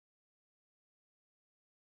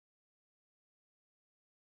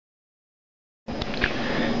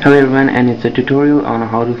Hello everyone, and it's a tutorial on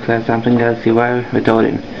how to flash Samsung Galaxy Y with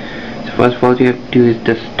Odin. So first of all, you have to do is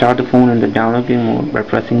just start the phone in the downloading mode by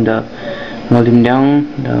pressing the volume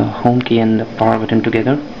down, the home key and the power button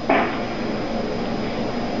together.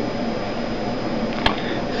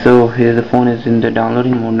 So here the phone is in the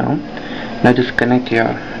downloading mode now. Now just connect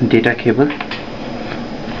your data cable.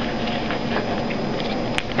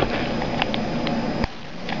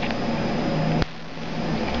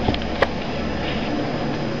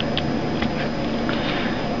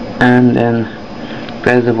 And then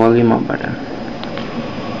press the volume up button.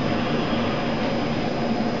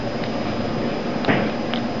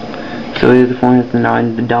 So here the phone is now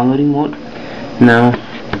in the downloading mode. Now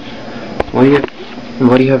what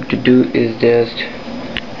you have to do is just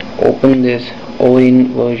open this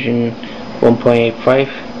Odin version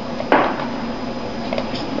 1.85.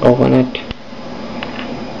 Open it,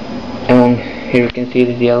 and here you can see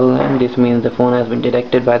this yellow line. This means the phone has been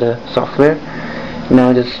detected by the software.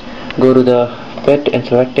 Now just go to the pit and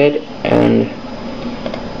select it, and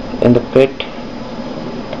in the pit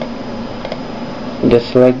just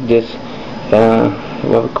select this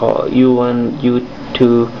what we call U1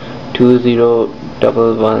 U2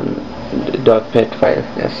 2011.pit file.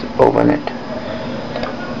 Just open it.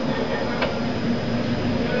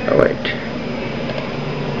 Alright,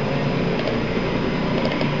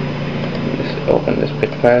 just open this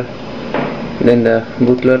pit file. Then the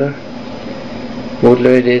bootloader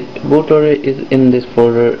is in this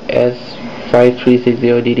folder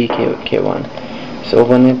S5360DDK1. So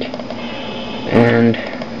open it, and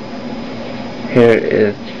here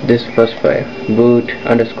is this first file,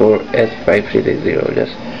 boot_S5360.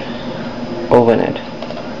 Just open it.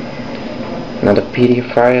 Now the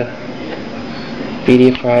PDF file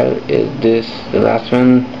is this, the last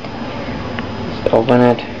one. Just open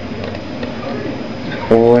it.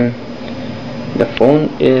 The phone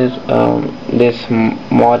is this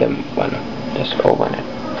modem one. Just open it.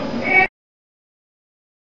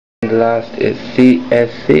 The last is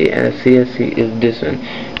CSC, and CSC is this one,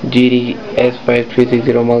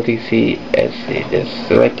 GDS5360 multi CSC. Just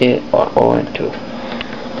select it or open it too.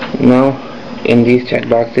 Now in these check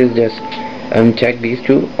boxes, just uncheck these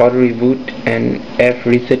two, auto reboot and F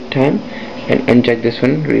reset time, and uncheck this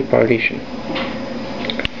one, repartition.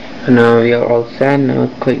 Now we are all set. Now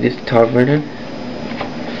click this start button.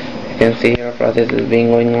 You can see here process is being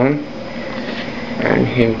going on, and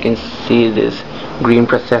here you can see this green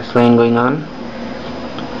process line going on.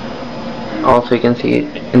 Also you can see it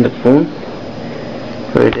in the phone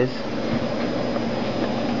where it is,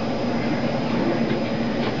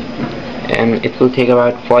 and it will take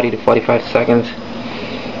about 40 to 45 seconds.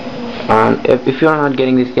 And if you are not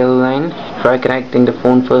getting this yellow line, try connecting the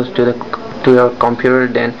phone first to your computer,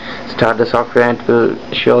 then start the software, and it will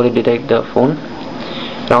surely detect the phone.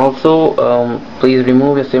 And also please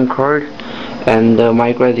remove your SIM card and the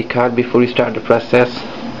micro SD card before you start the process.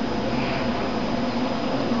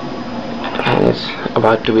 And it's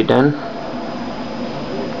about to be done.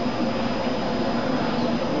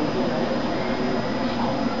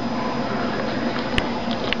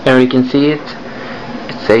 And you can see it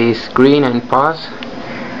says green and pause.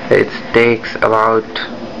 It takes about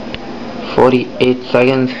 48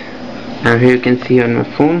 seconds. And here you can see on my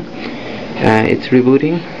phone it's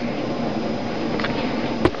rebooting.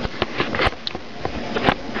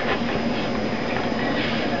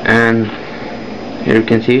 And here you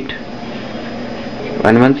can see it.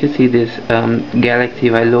 And once you see this Galaxy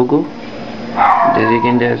Y logo, then you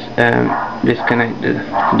can just disconnect the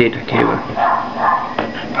data cable.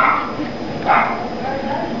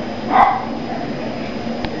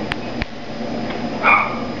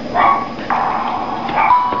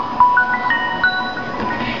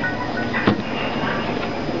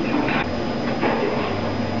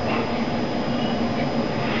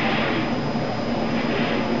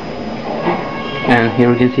 And here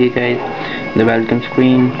we can see, guys, the welcome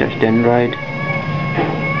screen, touch Android.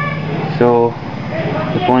 So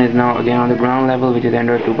the phone is now again on the ground level, which is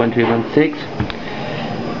Android 2.3.6,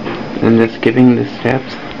 and just skipping the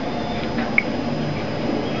steps.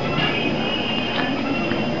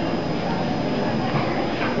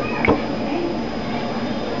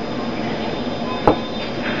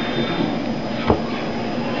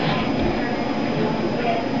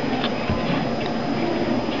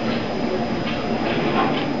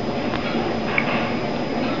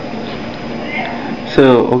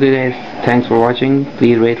 So okay guys, thanks for watching.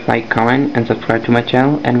 Please rate, like, comment and subscribe to my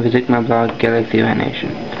channel, and visit my blog Galaxy Y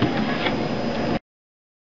Nation.